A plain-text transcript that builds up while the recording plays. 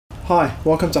Hi,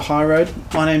 welcome to High Road.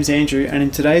 My name's Andrew, and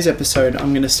in today's episode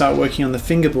I'm going to start working on the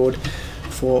fingerboard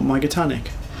for my guitar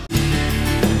neck.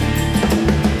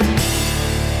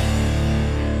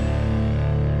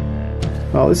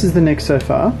 Well, this is the neck so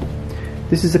far.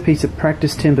 This is a piece of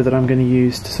practice timber that I'm going to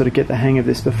use to sort of get the hang of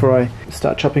this before I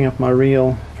start chopping up my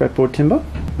real fretboard timber.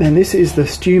 And this is the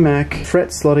StewMac fret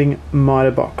slotting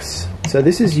Mitre Box. So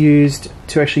this is used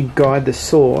to actually guide the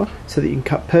saw so that you can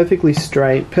cut perfectly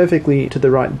straight, perfectly to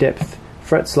the right depth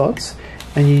fret slots.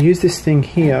 And you use this thing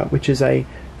here, which is a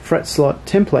fret slot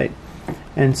template.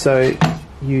 And so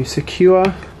you secure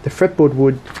the fretboard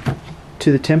wood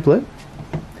to the template,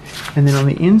 and then on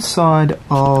the inside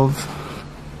of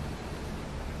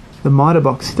the Mitre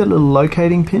Box, see that little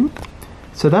locating pin?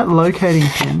 So that locating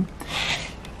pin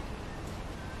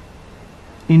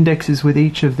indexes with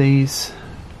each of these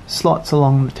slots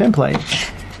along the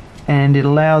template, and it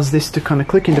allows this to kind of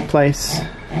click into place,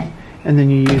 and then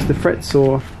you use the fret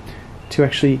saw to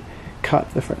actually cut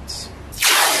the frets.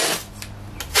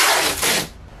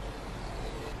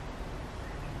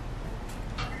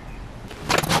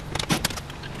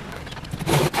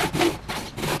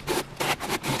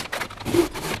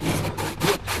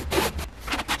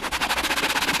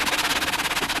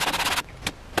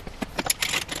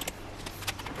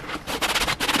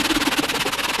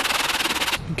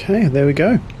 Okay, there we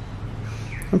go.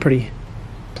 I'm pretty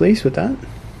pleased with that.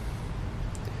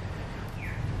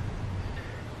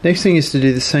 Next thing is to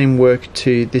do the same work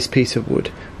to this piece of wood,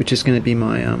 which is going to be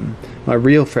my my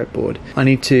real fretboard. I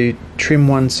need to trim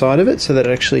one side of it so that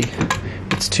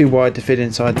it's too wide to fit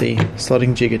inside the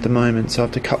slotting jig at the moment, so I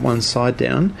have to cut one side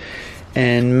down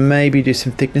and maybe do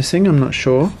some thicknessing, I'm not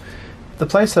sure. The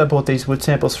place that I bought these wood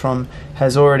samples from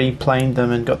has already planed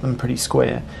them and got them pretty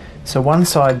square. So one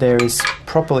side there is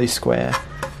properly square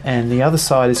and the other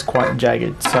side is quite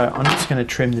jagged, so I'm just going to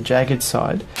trim the jagged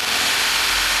side.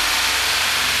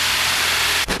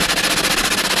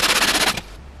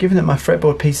 Given that my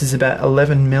fretboard piece is about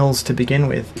 11 mils to begin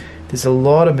with, there's a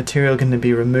lot of material going to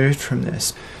be removed from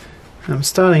this. I'm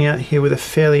starting out here with a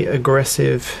fairly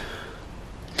aggressive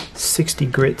 60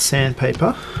 grit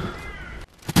sandpaper.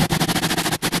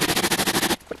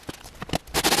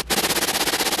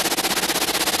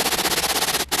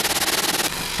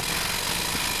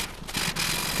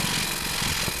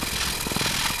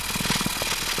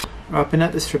 I've been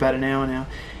at this for about an hour now.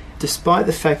 Despite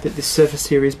the fact that this surface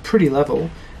here is pretty level,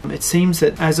 it seems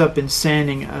that as I've been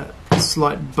sanding, a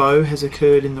slight bow has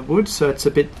occurred in the wood, so it's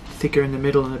a bit thicker in the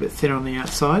middle and a bit thinner on the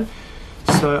outside.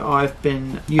 So I've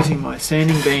been using my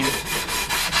sanding beam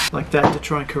like that to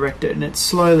try and correct it, and it's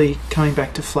slowly coming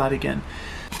back to flat again.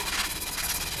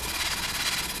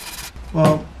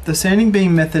 Well, the sanding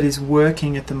beam method is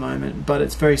working at the moment, but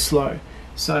it's very slow.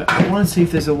 So I want to see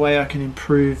if there's a way I can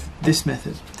improve this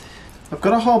method. I've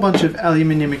got a whole bunch of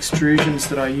aluminium extrusions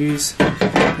that I use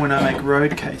when I make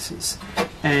road cases,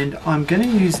 and I'm going to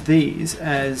use these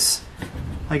as,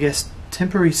 I guess,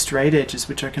 temporary straight edges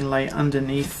which I can lay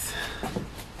underneath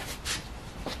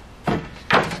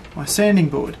my sanding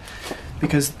board,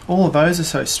 because all of those are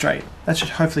so straight. That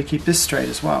should hopefully keep this straight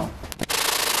as well.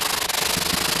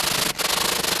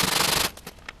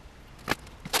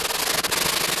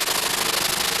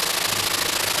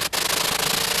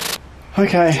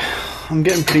 Okay, I'm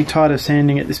getting pretty tired of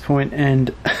sanding at this point,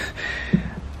 and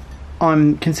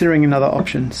I'm considering another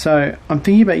option. So I'm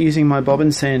thinking about using my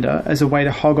bobbin sander as a way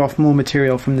to hog off more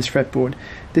material from this fretboard.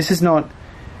 This is not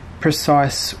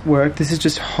precise work, this is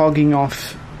just hogging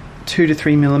off 2 to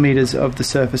 3 millimeters of the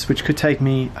surface, which could take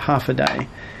me half a day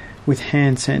with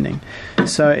hand sanding.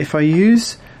 So if I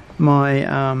use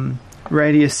my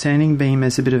radius sanding beam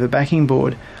as a bit of a backing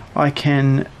board, I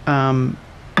can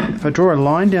if I draw a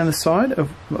line down the side,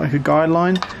 of like a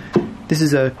guideline, this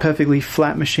is a perfectly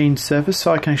flat machined surface,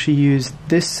 so I can actually use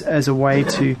this as a way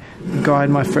to guide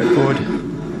my fretboard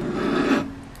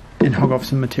and hog off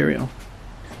some material.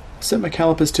 Set my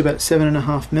calipers to about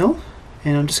 7.5 mil,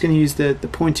 and I'm just going to use the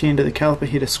pointy end of the caliper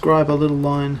here to scribe a little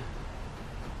line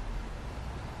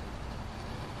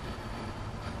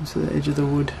to the edge of the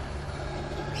wood.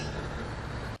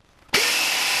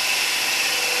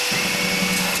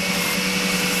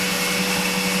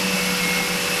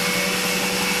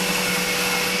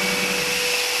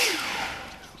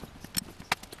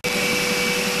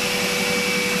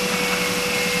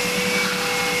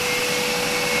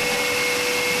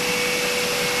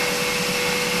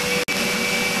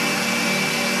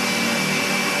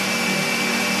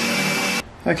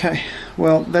 Okay,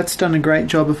 well, that's done a great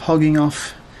job of hogging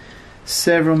off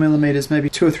several millimeters, maybe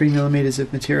 2 or 3 millimeters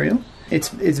of material. It's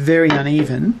very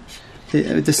uneven,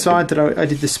 The side that I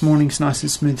did this morning is nice and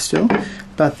smooth still,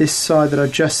 but this side that I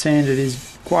just sanded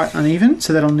is quite uneven,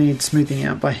 so that'll need smoothing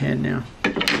out by hand now.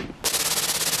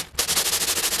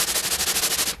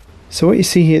 So what you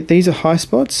see here, these are high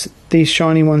spots, these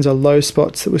shiny ones are low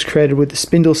spots that was created with the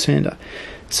spindle sander.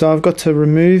 So I've got to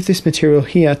remove this material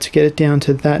here to get it down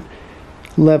to that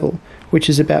level, which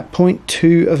is about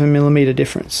 0.2 of a millimeter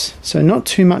difference. So not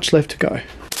too much left to go.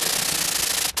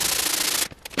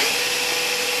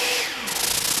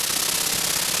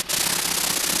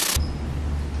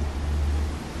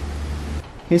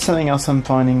 Here's something else I'm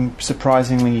finding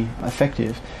surprisingly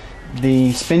effective.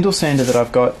 The spindle sander that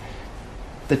I've got,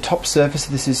 the top surface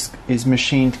of this is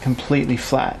machined completely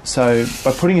flat. So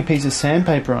by putting a piece of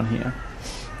sandpaper on here,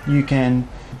 you can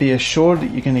be assured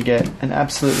that you're going to get an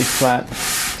absolutely flat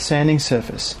sanding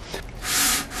surface.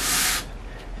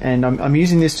 And I'm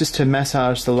using this just to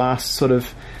massage the last sort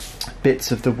of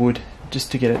bits of the wood,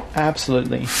 just to get it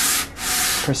absolutely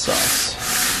precise.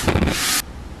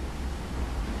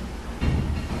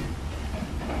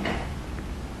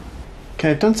 Okay,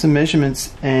 I've done some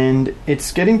measurements and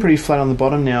it's getting pretty flat on the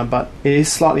bottom now, but it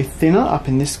is slightly thinner up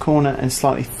in this corner and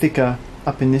slightly thicker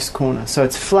up in this corner. So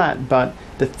it's flat, but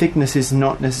the thickness is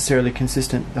not necessarily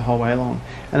consistent the whole way along.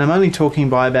 And I'm only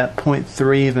talking by about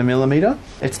 0.3 of a millimeter.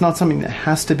 It's not something that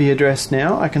has to be addressed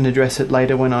now. I can address it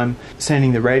later when I'm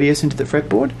sanding the radius into the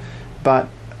fretboard, but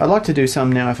I'd like to do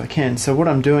some now if I can. So what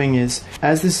I'm doing is,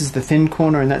 as this is the thin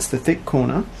corner and that's the thick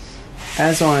corner,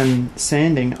 as I'm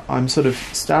sanding, I'm sort of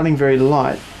starting very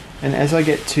light, and as I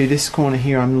get to this corner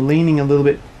here, I'm leaning a little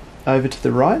bit over to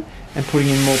the right and putting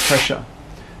in more pressure.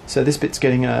 So this bit's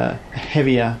getting a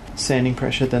heavier sanding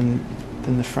pressure than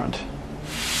the front.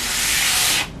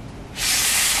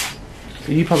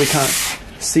 So you probably can't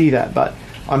see that, but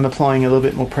I'm applying a little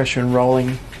bit more pressure and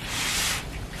rolling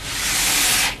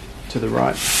to the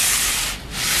right.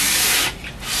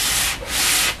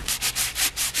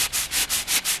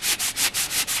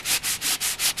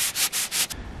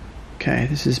 Okay,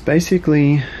 this is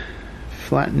basically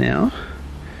flat now,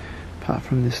 apart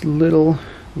from this little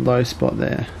low spot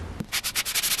there.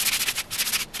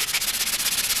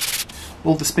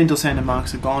 All the spindle sander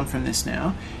marks are gone from this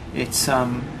now. It's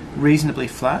reasonably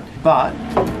flat, but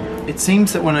it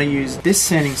seems that when I use this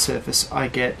sanding surface I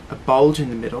get a bulge in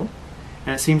the middle,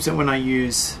 and it seems that when I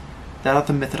use that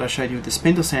other method I showed you with the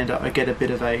spindle sander I get a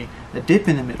bit of a dip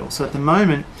in the middle. So at the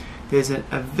moment there's a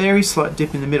very slight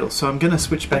dip in the middle, so I'm going to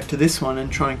switch back to this one and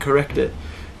try and correct it.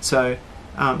 So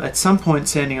at some point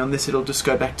sanding on this it'll just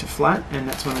go back to flat, and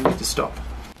that's when I need to stop.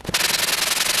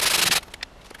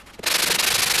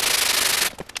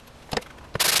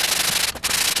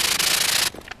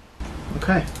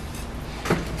 Okay,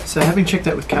 so having checked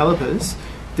that with calipers,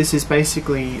 this is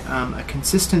basically a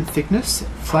consistent thickness,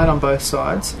 flat on both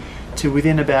sides, to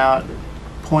within about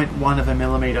 0.1 of a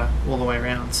millimeter all the way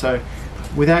around. So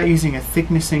without using a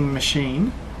thicknessing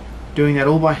machine, doing that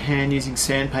all by hand using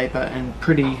sandpaper and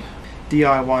pretty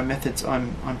DIY methods,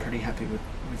 I'm pretty happy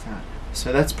with that.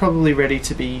 So that's probably ready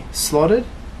to be slotted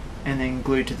and then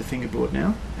glued to the fingerboard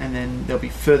now, and then there'll be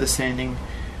further sanding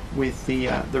with the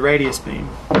radius beam.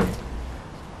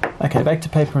 Okay, back to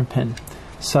paper and pen.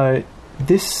 So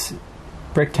this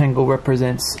rectangle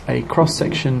represents a cross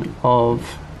section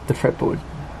of the fretboard.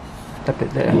 That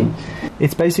bit there.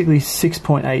 It's basically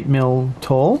 6.8 mil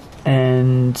tall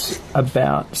and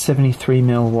about 73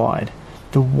 mil wide.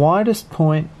 The widest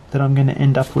point that I'm going to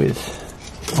end up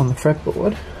with on the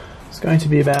fretboard is going to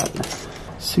be about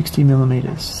 60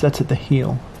 millimeters. That's at the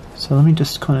heel. So let me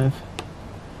just kind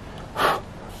of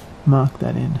mark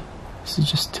that in. This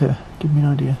is just to give me an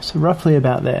idea. So roughly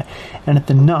about there. And at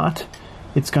the nut,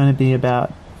 it's going to be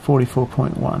about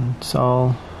 44.1. So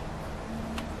I'll...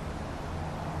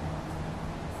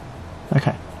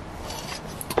 Okay.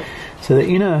 So the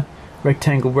inner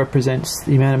rectangle represents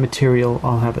the amount of material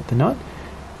I'll have at the nut.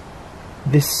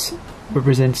 This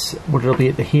represents what it'll be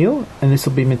at the heel, and this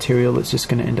will be material that's just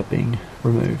going to end up being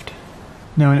removed.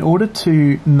 Now, in order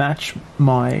to match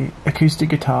my acoustic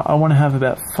guitar, I want to have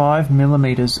about 5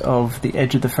 millimeters of the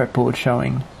edge of the fretboard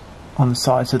showing on the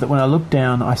side, so that when I look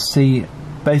down I see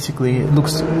basically it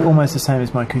looks almost the same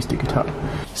as my acoustic guitar.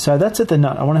 So that's at the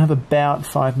nut. I want to have about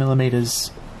 5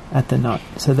 millimeters at the nut.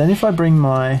 So then if I bring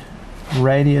my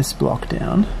radius block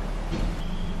down,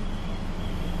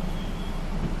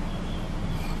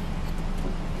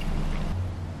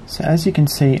 so as you can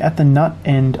see at the nut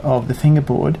end of the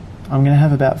fingerboard I'm going to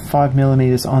have about 5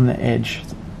 millimeters on the edge.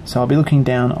 So I'll be looking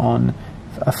down on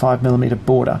a 5 millimeter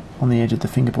border on the edge of the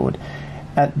fingerboard.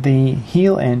 At the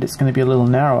heel end it's going to be a little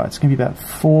narrower. It's going to be about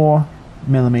 4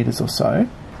 millimeters or so,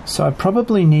 So I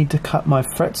probably need to cut my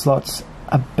fret slots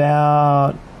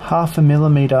about 0.5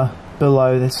 millimeter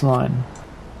below this line.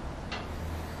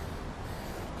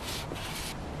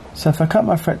 So if I cut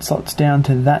my fret slots down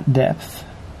to that depth,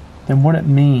 then what it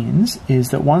means is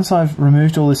that once I've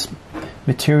removed all this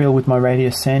material with my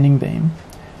radius sanding beam,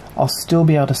 I'll still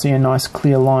be able to see a nice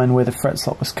clear line where the fret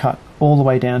slot was cut, all the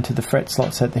way down to the fret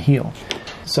slots at the heel.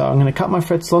 So I'm going to cut my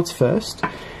fret slots first,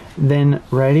 then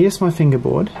radius my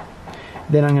fingerboard,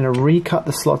 then I'm going to recut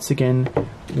the slots again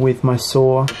with my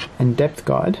saw and depth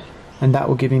guide, and that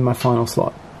will give me my final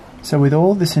slot. So with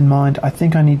all this in mind, I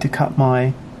think I need to cut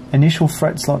my initial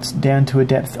fret slots down to a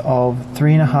depth of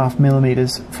 3.5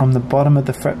 millimeters from the bottom of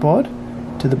the fretboard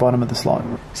to the bottom of the slot.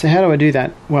 So how do I do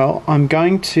that? Well, I'm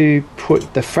going to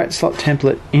put the fret slot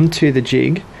template into the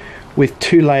jig with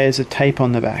 2 layers of tape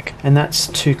on the back, and that's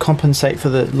to compensate for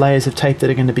the layers of tape that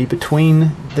are going to be between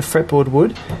the fretboard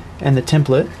wood and the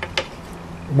template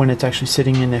when it's actually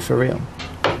sitting in there for real.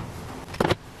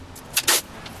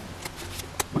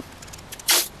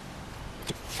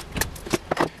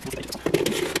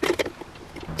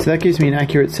 So that gives me an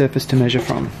accurate surface to measure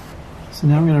from. So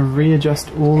now I'm going to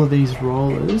readjust all of these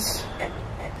rollers.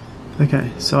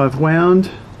 Okay, so I've wound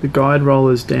the guide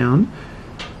rollers down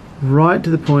right to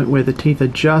the point where the teeth are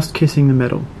just kissing the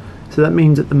metal. So that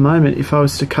means at the moment, if I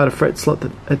was to cut a fret slot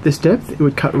at this depth, it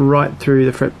would cut right through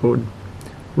the fretboard,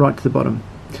 right to the bottom.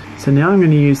 So now I'm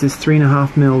going to use this 3.5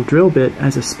 mm drill bit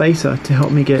as a spacer to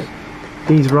help me get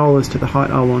these rollers to the height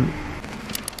I want.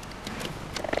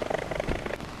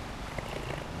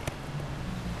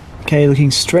 Okay,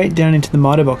 looking straight down into the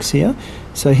Mitre Box here.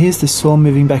 So here's the saw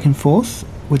moving back and forth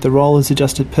with the rollers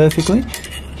adjusted perfectly.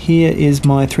 Here is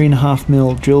my 3.5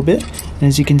 mm drill bit, and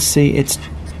as you can see, it's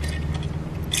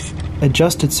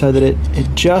adjusted so that it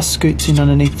just scoots in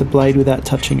underneath the blade without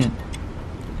touching it.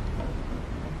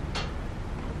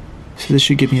 So this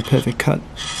should give me a perfect cut.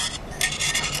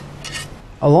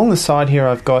 Along the side here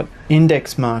I've got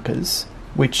index markers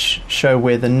which show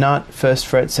where the nut, first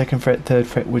fret, second fret, third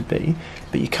fret would be,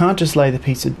 but you can't just lay the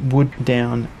piece of wood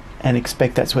down and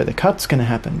expect that's where the cut's going to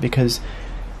happen, because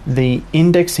the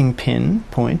indexing pin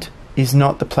point is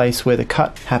not the place where the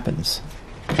cut happens.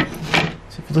 So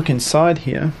if you look inside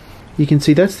here, you can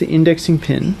see that's the indexing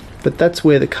pin, but that's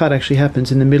where the cut actually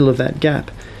happens, in the middle of that gap.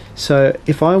 So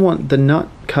if I want the nut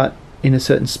cut in a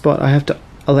certain spot, I have to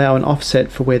allow an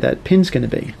offset for where that pin's going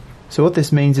to be. So what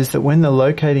this means is that when the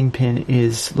locating pin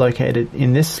is located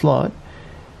in this slot,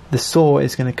 the saw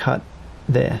is going to cut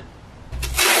there.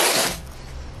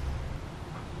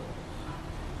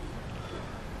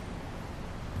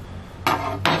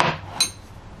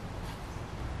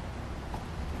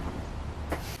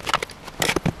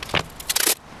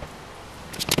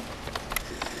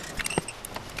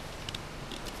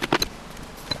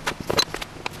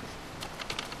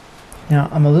 Now,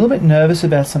 I'm a little bit nervous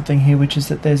about something here, which is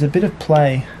that there's a bit of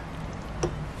play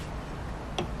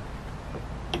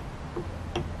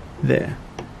there.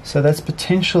 So that's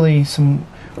potentially some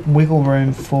wiggle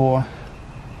room for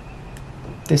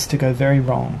this to go very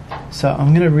wrong. So I'm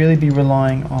going to really be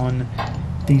relying on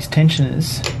these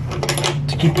tensioners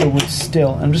to keep the wood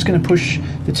still. I'm just going to push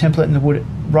the template and the wood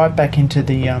right back into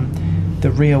the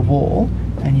rear wall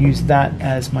and use that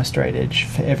as my straight edge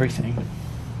for everything.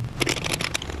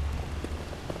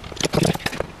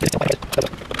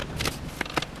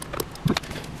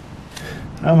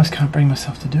 I almost can't bring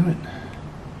myself to do it.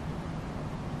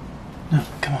 No,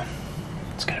 come on.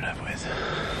 Let's get it over with.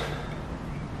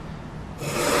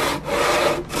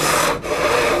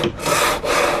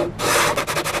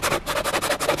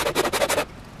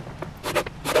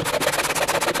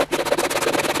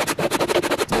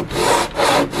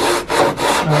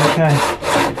 Okay.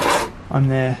 I'm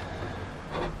there.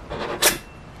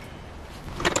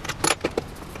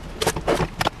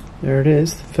 There it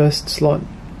is, the first slot.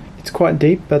 It's quite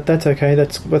deep, but that's okay,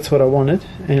 that's what I wanted,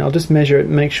 and I'll just measure it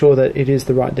and make sure that it is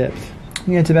the right depth.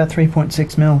 Yeah, it's about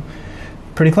 3.6 mil.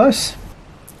 Pretty close.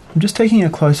 I'm just taking a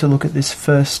closer look at this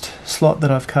first slot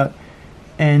that I've cut,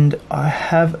 and I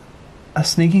have a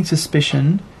sneaking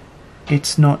suspicion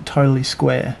it's not totally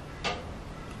square.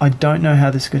 I don't know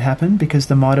how this could happen because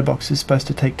the Mitre Box is supposed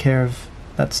to take care of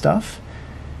that stuff,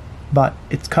 but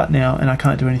it's cut now and I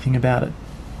can't do anything about it.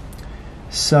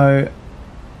 So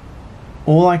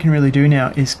all I can really do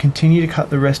now is continue to cut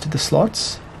the rest of the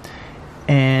slots,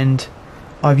 and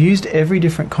I've used every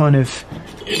different kind of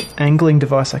angling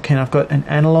device I can. I've got an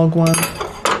analog one,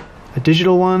 a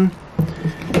digital one,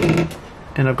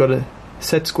 and I've got a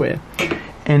set square,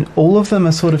 and all of them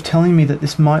are sort of telling me that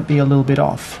this might be a little bit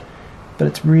off, but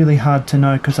it's really hard to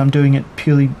know because I'm doing it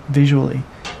purely visually.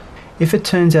 If it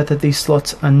turns out that these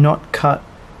slots are not cut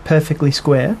perfectly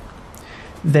square,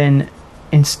 then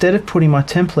instead of putting my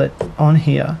template on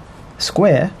here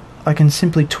square, I can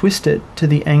simply twist it to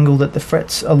the angle that the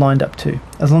frets are lined up to.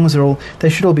 As long as they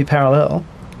should all be parallel.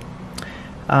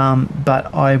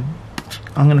 But I'm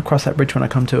going to cross that bridge when I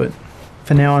come to it.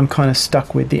 For now, I'm kind of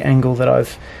stuck with the angle that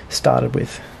I've started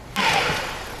with.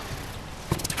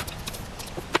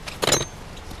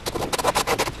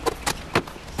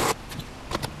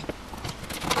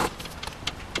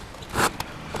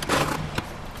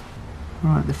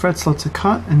 Alright, the fret slots are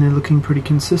cut and they're looking pretty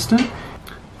consistent.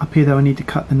 Up here though, I need to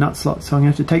cut the nut slots, so I'm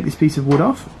going to have to take this piece of wood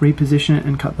off, reposition it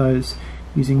and cut those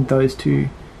using those two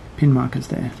pin markers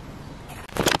there.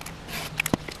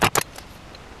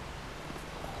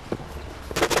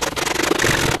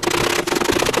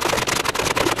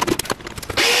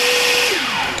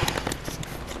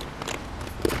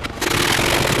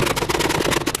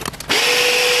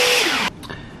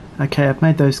 Okay, I've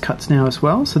made those cuts now as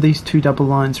well, so these two double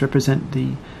lines represent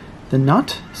the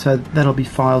nut, so that'll be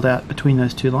filed out between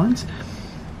those two lines.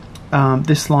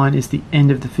 This line is the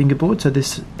end of the fingerboard, so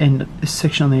this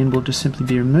section on the end will just simply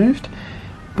be removed.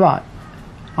 But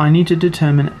I need to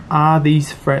determine, are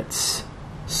these frets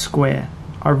square?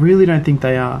 I really don't think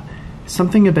they are.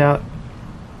 Something about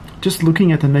just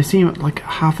looking at them, they seem like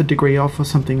half a degree off or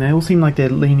something. They all seem like they're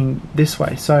leaning this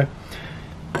way. So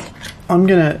I'm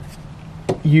gonna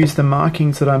use the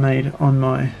markings that I made on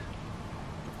my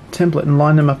template and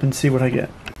line them up and see what I get.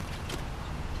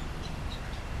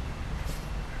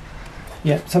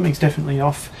 Yeah, something's definitely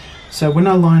off. So when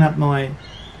I line up my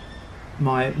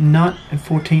nut and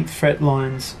 14th fret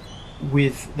lines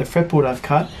with the fretboard I've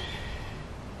cut,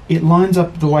 it lines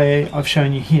up the way I've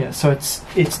shown you here. So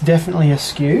it's definitely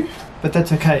askew, but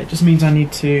that's okay. It just means I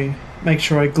need to make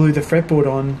sure I glue the fretboard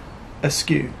on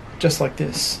askew, just like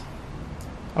this.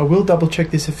 I will double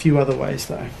check this a few other ways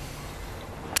though.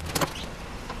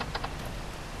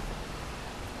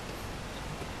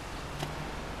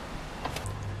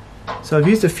 So I've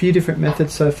used a few different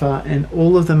methods so far and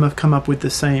all of them have come up with the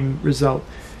same result.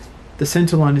 The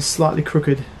center line is slightly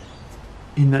crooked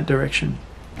in that direction.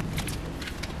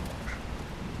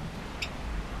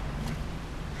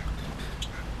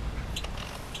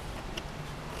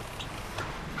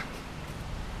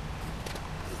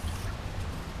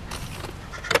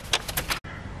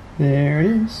 There it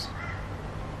is.